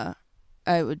 I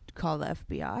would call the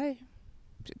FBI.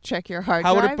 Check your hard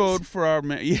How drives. would it bode for our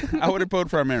how would it bode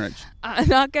for our marriage?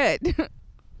 Not good.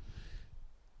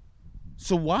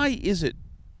 So why is it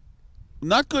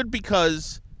not good?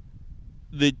 Because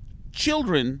the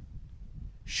children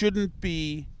shouldn't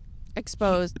be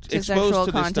exposed to sexual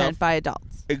to content by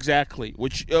adults. Exactly.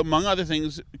 Which, among other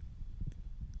things,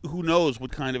 who knows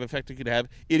what kind of effect it could have.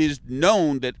 It is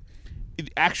known that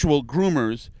actual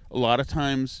groomers a lot of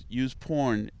times use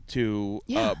porn to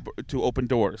open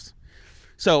doors.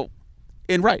 So,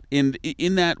 in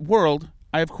that world,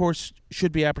 I of course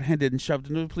should be apprehended and shoved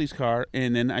into a police car,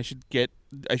 and then I should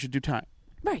do time.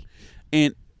 Right.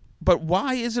 But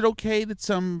why is it okay that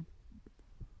some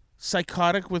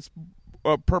psychotic with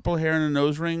purple hair and a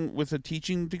nose ring with a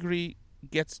teaching degree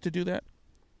gets to do that?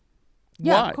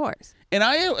 Yeah, why? Of course. And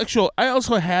I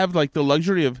also have like the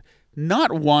luxury of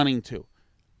not wanting to.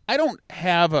 I don't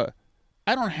have a.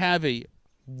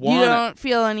 You don't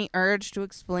feel any urge to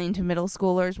explain to middle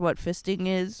schoolers what fisting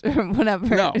is or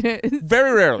whatever. No, it is.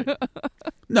 Very rarely.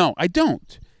 No, I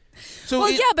don't. So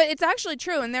but it's actually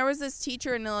true. And there was this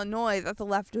teacher in Illinois that the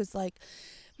left was like,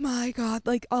 my God,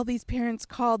 like all these parents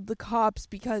called the cops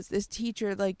because this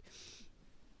teacher like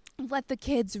let the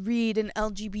kids read an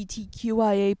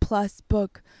LGBTQIA plus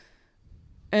book.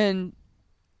 And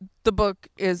the book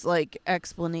is like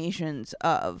explanations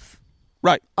of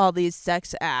all these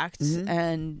sex acts,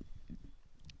 and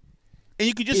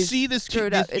you could just see this.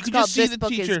 It's called "This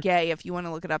Book Is Gay." If you want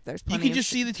to look it up, there's plenty. You can just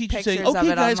see the teacher saying,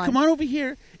 "Okay, guys, online. come on over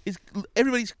here.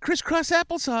 Everybody's crisscross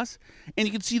applesauce," and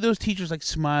you can see those teachers like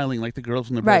smiling, like the girls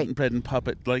from the Bread and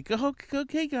Puppet, like, "Oh,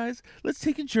 okay, guys, let's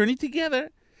take a journey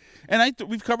together." And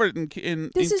we've covered it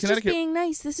in This is Connecticut. just being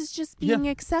nice. This is just being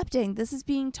accepting. This is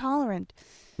being tolerant.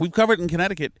 We've covered it in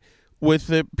Connecticut with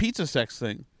the pizza sex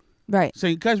thing. Right.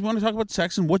 Saying, guys, we want to talk about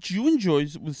sex and what you enjoy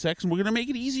with sex, and we're going to make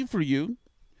it easy for you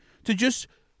to just...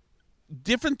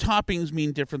 Different toppings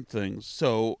mean different things.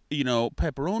 So,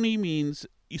 pepperoni means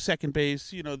second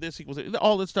base, this equals...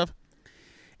 all this stuff.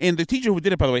 And the teacher who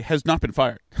did it, by the way, has not been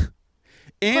fired.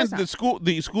 And the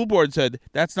school board said,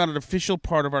 that's not an official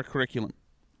part of our curriculum.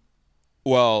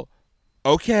 Well,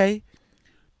 okay.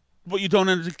 What you don't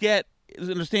understand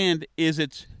is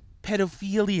it's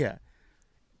pedophilia.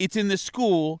 It's in the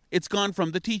school. It's gone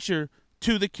from the teacher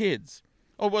to the kids.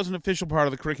 Oh, it wasn't an official part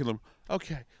of the curriculum.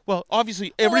 Okay. Well,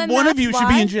 obviously, every one of you should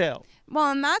be in jail.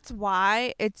 Well, and that's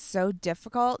why it's so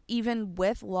difficult, even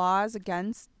with laws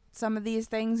against some of these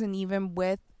things, and even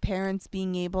with parents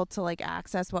being able to like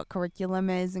access what curriculum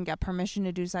is and get permission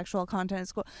to do sexual content in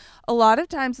school. A lot of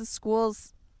times the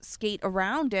schools skate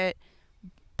around it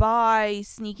by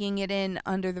sneaking it in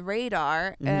under the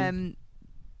radar.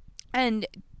 And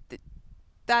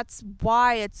that's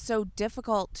why it's so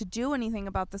difficult to do anything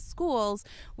about the schools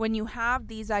when you have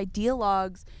these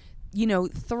ideologues,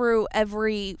 through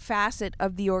every facet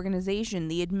of the organization,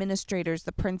 the administrators,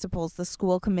 the principals, the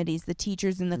school committees, the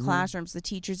teachers in the classrooms, the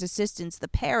teachers' assistants, the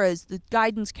paras, the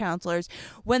guidance counselors,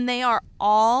 when they are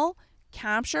all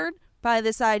captured by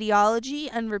this ideology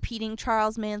and repeating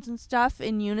Charles Manson stuff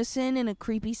in unison in a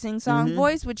creepy sing-song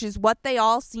voice, which is what they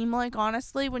all seem like,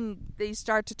 honestly, when they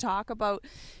start to talk about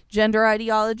gender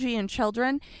ideology and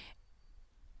children.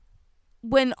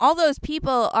 When all those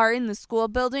people are in the school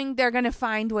building, they're going to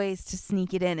find ways to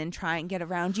sneak it in and try and get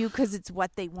around you because it's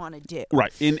what they want to do.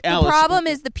 Right. The problem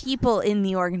is the people in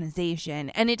the organization.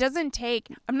 And it doesn't take,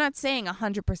 I'm not saying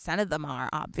 100% of them are,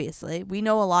 obviously. We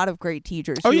know a lot of great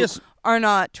teachers who are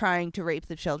not trying to rape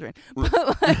the children.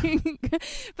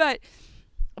 But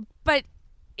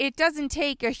it doesn't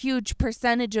take a huge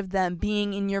percentage of them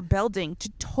being in your building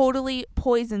to totally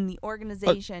poison the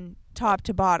organization top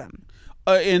to bottom.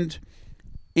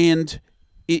 And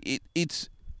it's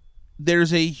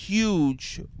there's a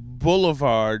huge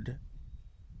boulevard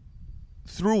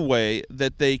throughway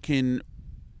that they can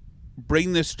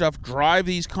bring this stuff, drive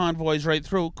these convoys right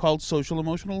through, called social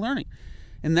emotional learning.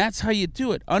 And that's how you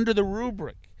do it, under the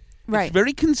rubric. Right. It's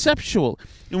very conceptual.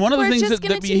 And one of the things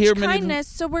that we hear many kindness,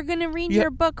 so we're going to read your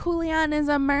book, Julian is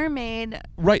a Mermaid.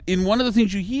 Right. And one of the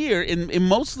things you hear, and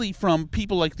mostly from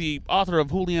people like the author of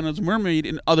Julian is a Mermaid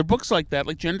and other books like that,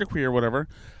 like Genderqueer or whatever,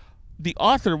 the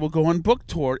author will go on book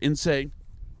tour and say,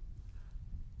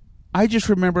 I just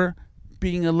remember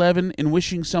being 11 and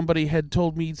wishing somebody had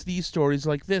told me these stories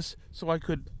like this so I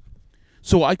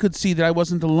could see that I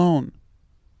wasn't alone.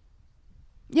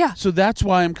 Yeah. So that's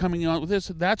why I'm coming out with this.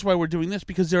 That's why we're doing this,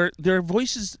 because there are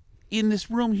voices in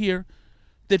this room here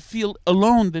that feel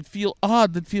alone, that feel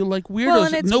odd, that feel like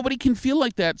weirdos. Well, nobody can feel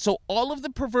like that. So all of the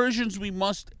perversions we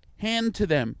must hand to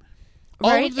them.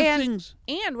 All right? of the things.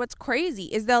 And what's crazy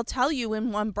is they'll tell you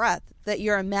in one breath that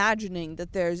you're imagining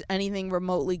that there's anything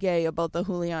remotely gay about the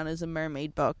Julian is a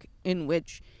Mermaid book, in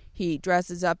which he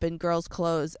dresses up in girls'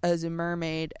 clothes as a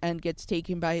mermaid and gets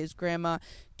taken by his grandma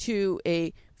to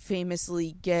a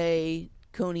famously gay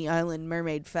Coney Island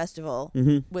Mermaid Festival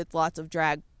with lots of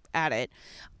drag at it.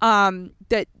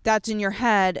 That's in your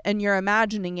head and you're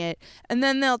imagining it, and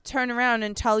then they'll turn around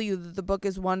and tell you that the book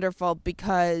is wonderful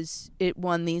because it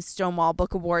won these Stonewall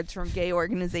Book Awards from gay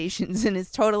organizations and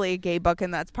is totally a gay book,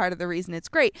 and that's part of the reason it's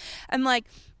great. And like,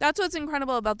 that's what's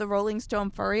incredible about the Rolling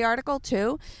Stone furry article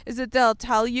too, is that they'll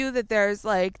tell you that there's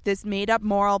like this made up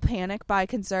moral panic by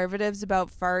conservatives about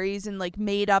furries, and like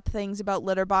made up things about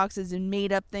litter boxes and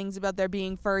made up things about there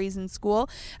being furries in school.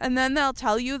 And then they'll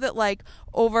tell you that like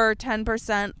over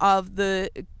 10% of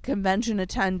the convention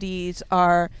attendees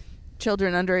are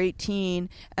children under 18,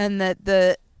 and that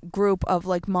the group of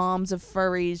like moms of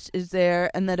furries is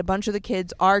there, and that a bunch of the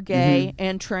kids are gay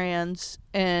and trans,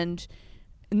 and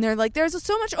they're like, there's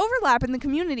so much overlap in the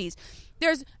communities.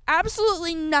 There's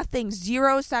absolutely nothing,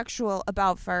 zero sexual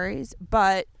about furries,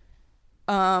 but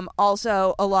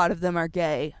also a lot of them are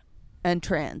gay and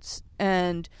trans,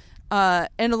 and a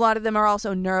lot of them are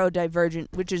also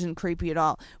neurodivergent, which isn't creepy at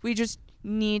all. We just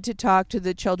need to talk to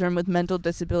the children with mental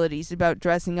disabilities about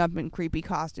dressing up in creepy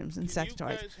costumes and sex toys.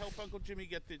 Can you guys help Uncle Jimmy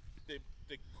get the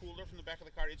cooler from the back of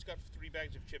the car? It's got 3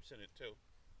 bags of chips in it, too.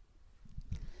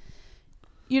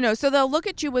 You know, so they'll look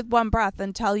at you with one breath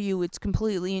and tell you it's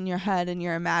completely in your head and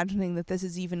you're imagining that this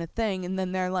is even a thing. And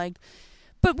then they're like,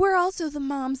 but we're also the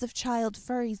moms of child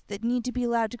furries that need to be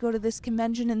allowed to go to this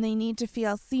convention and they need to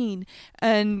feel seen.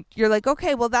 And you're like,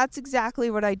 okay, well, that's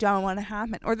exactly what I don't want to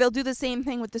happen. Or they'll do the same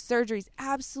thing with the surgeries.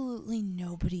 Absolutely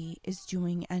nobody is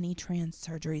doing any trans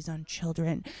surgeries on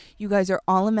children. You guys are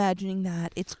all imagining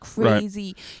that. It's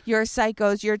crazy. Right. You're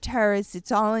psychos. You're terrorists.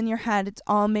 It's all in your head. It's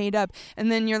all made up.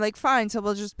 And then you're like, fine, so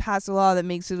we'll just pass a law that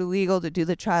makes it illegal to do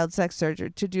the child sex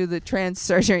surgery, to do the trans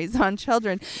surgeries on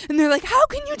children. And they're like, how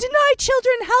can you deny children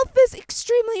health is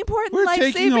extremely important? We're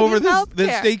life-saving taking over the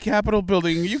healthcare. state capitol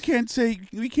building. You can't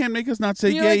make us not say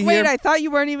You're gay like, wait, here. I thought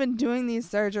you weren't even doing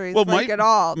these surgeries at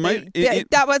all.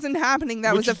 That wasn't happening.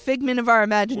 That was a figment of our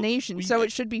imagination. So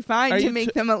it should be fine to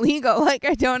make them illegal. Like,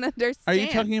 I don't understand. Are you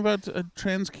talking about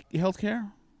trans health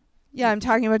care? Yeah, I'm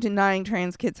talking about denying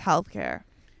trans kids health care.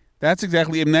 That's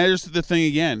exactly, and there's the thing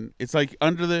again. It's like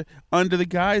under the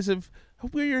guise of,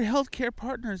 we're your healthcare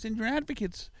partners and your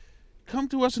advocates. Come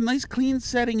to us, a nice clean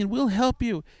setting, and we'll help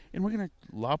you. And we're going to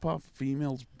lop off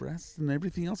females' breasts and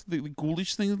everything else, the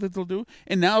ghoulish things that they'll do.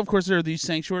 And now, of course, there are these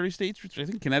sanctuary states, which I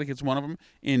think Connecticut's one of them.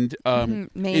 And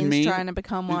Maine's trying to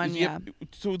become one, yeah.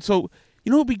 So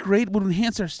you know what would be great? It would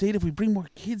enhance our state if we bring more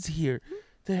kids here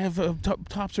to have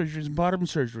top surgeries and bottom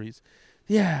surgeries.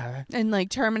 Yeah. And, like,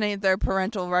 terminate their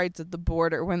parental rights at the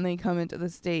border when they come into the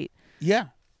state. Yeah.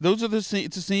 Those are the same.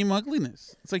 It's the same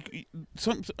ugliness. It's like,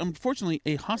 unfortunately,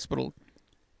 a hospital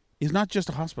is not just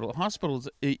a hospital. A hospital is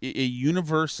a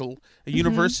university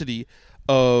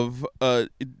of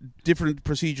different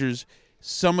procedures.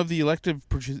 Some of the elective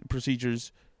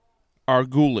procedures are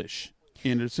ghoulish.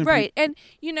 Right. And,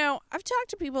 you know, I've talked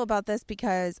to people about this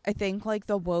because I think, like,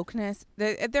 the wokeness,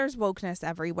 there's wokeness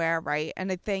everywhere, right?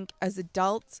 And I think as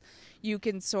adults, you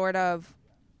can sort of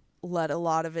let a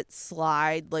lot of it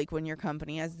slide. Like, when your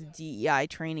company has the DEI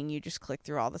training, you just click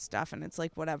through all the stuff and it's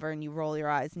like whatever, and you roll your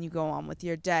eyes and you go on with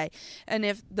your day. And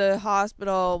if the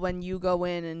hospital, when you go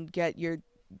in and get your,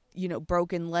 you know,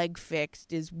 broken leg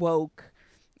fixed, is woke,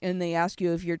 and they ask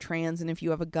you if you're trans and if you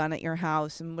have a gun at your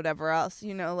house and whatever else,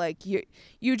 you know, like,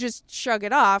 you just shrug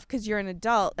it off because you're an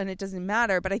adult and it doesn't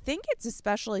matter. But I think it's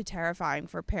especially terrifying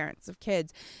for parents of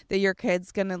kids that your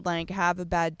kid's gonna, like, have a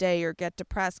bad day or get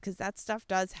depressed, because that stuff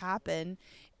does happen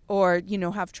or,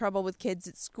 have trouble with kids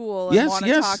at school and want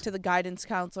to talk to the guidance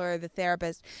counselor or the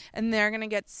therapist. And they're going to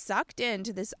get sucked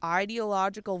into this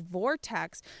ideological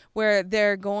vortex where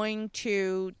they're going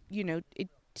to,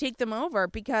 take them over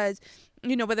because,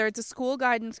 whether it's a school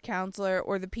guidance counselor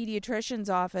or the pediatrician's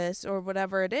office or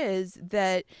whatever it is,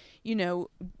 that,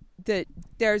 that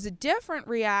there's a different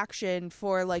reaction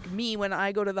for like me when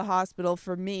I go to the hospital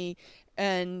for me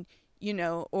and,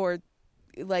 or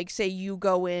like say you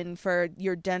go in for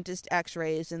your dentist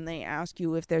x-rays and they ask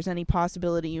you if there's any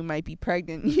possibility you might be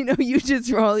pregnant, you just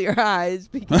roll your eyes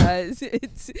because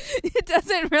it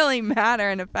doesn't really matter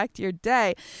and affect your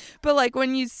day. But like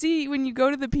when you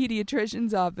go to the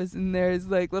pediatrician's office and there's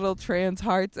like little trans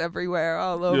hearts everywhere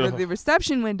all over the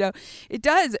reception window, it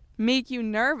does make you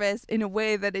nervous in a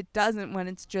way that it doesn't when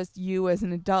it's just you as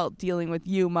an adult dealing with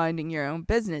you minding your own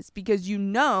business, because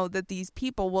that these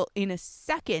people will in a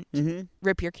second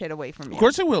rip your kid away from you. Of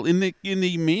course it will. In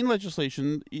the main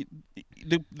legislation,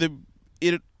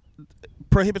 it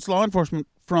prohibits law enforcement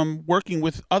from working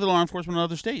with other law enforcement in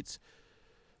other states.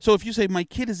 So if you say my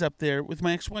kid is up there with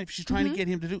my ex-wife, she's trying to get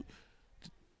him to do,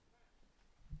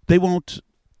 they won't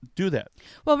do that.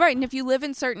 Well, right, and if you live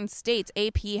in certain states,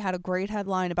 AP had a great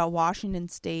headline about Washington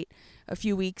State a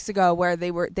few weeks ago where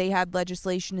they had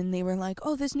legislation and they were like,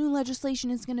 oh, this new legislation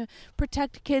is going to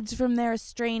protect kids from their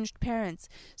estranged parents.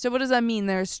 So what does that mean,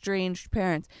 their estranged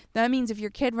parents? That means if your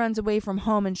kid runs away from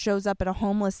home and shows up at a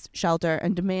homeless shelter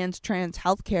and demands trans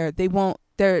health care,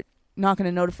 they're not going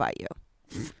to notify you.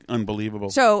 Unbelievable.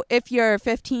 So if your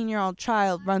 15-year-old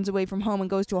child runs away from home and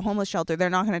goes to a homeless shelter, they're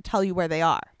not going to tell you where they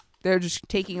are. They're just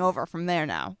taking over from there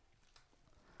now.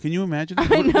 Can you imagine?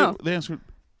 I know.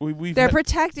 They're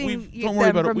protecting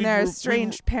them from their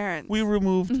estranged parents. We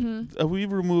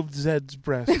removed Zed's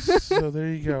breasts. So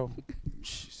there you go.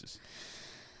 Jesus.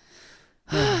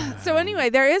 So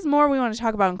anyway, there is more we want to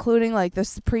talk about, including like the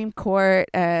Supreme Court,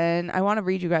 and I want to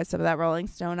read you guys some of that Rolling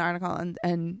Stone article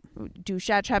and do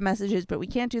chat messages, but we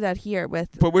can't do that here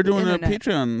with. But we're doing internet. a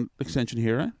Patreon extension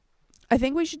here, right? I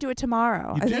think we should do it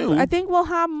tomorrow. I think we'll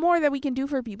have more that we can do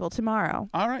for people tomorrow.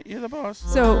 All right, you're the boss.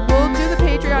 So we'll do the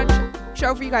Patreon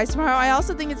show for you guys tomorrow. I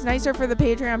also think it's nicer for the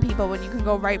Patreon people when you can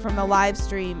go right from the live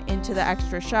stream into the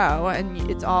extra show,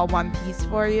 and it's all one piece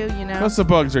for you. Plus the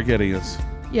bugs are getting us.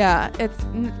 Yeah,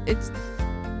 it's.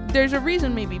 There's a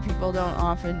reason maybe people don't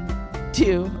often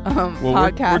do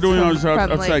podcasts. We're doing ours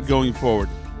outside links. Going forward.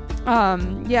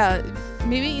 Yeah.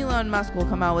 Maybe Elon Musk will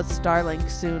come out with Starlink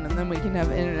soon, and then we can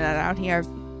have internet out here.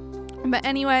 But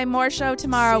anyway, more show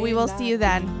tomorrow. We will see you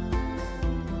then.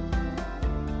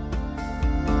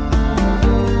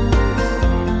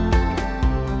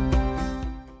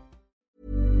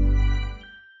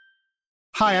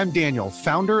 Hi, I'm Daniel,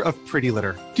 founder of Pretty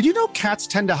Litter. Did you know cats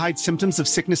tend to hide symptoms of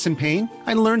sickness and pain?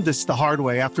 I learned this the hard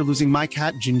way after losing my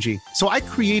cat, Gingy. So I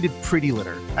created Pretty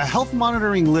Litter, a health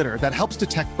monitoring litter that helps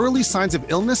detect early signs of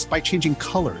illness by changing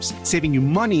colors, saving you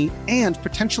money and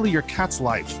potentially your cat's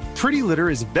life. Pretty Litter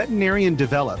is veterinarian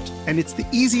developed, and it's the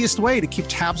easiest way to keep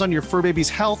tabs on your fur baby's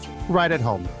health right at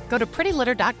home. Go to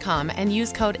prettylitter.com and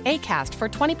use code ACAST for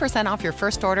 20% off your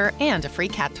first order and a free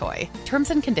cat toy.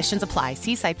 Terms and conditions apply.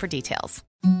 See site for details.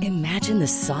 Imagine the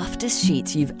softest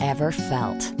sheets you've ever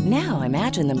felt. Now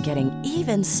imagine them getting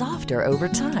even softer over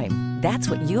time. That's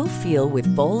what you'll feel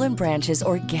with Boll & Branch's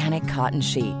organic cotton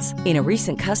sheets. In a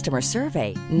recent customer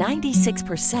survey,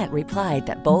 96% replied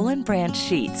that Boll & Branch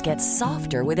sheets get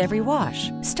softer with every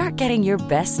wash. Start getting your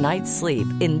best night's sleep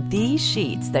in these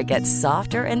sheets that get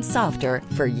softer and softer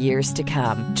for years to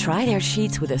come. Try their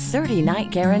sheets with a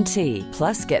 30-night guarantee.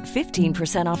 Plus, get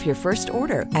 15% off your first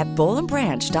order at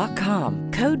bollandbranch.com.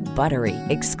 Code BUTTERY.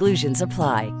 Exclusions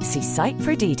apply. See site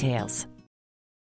for details.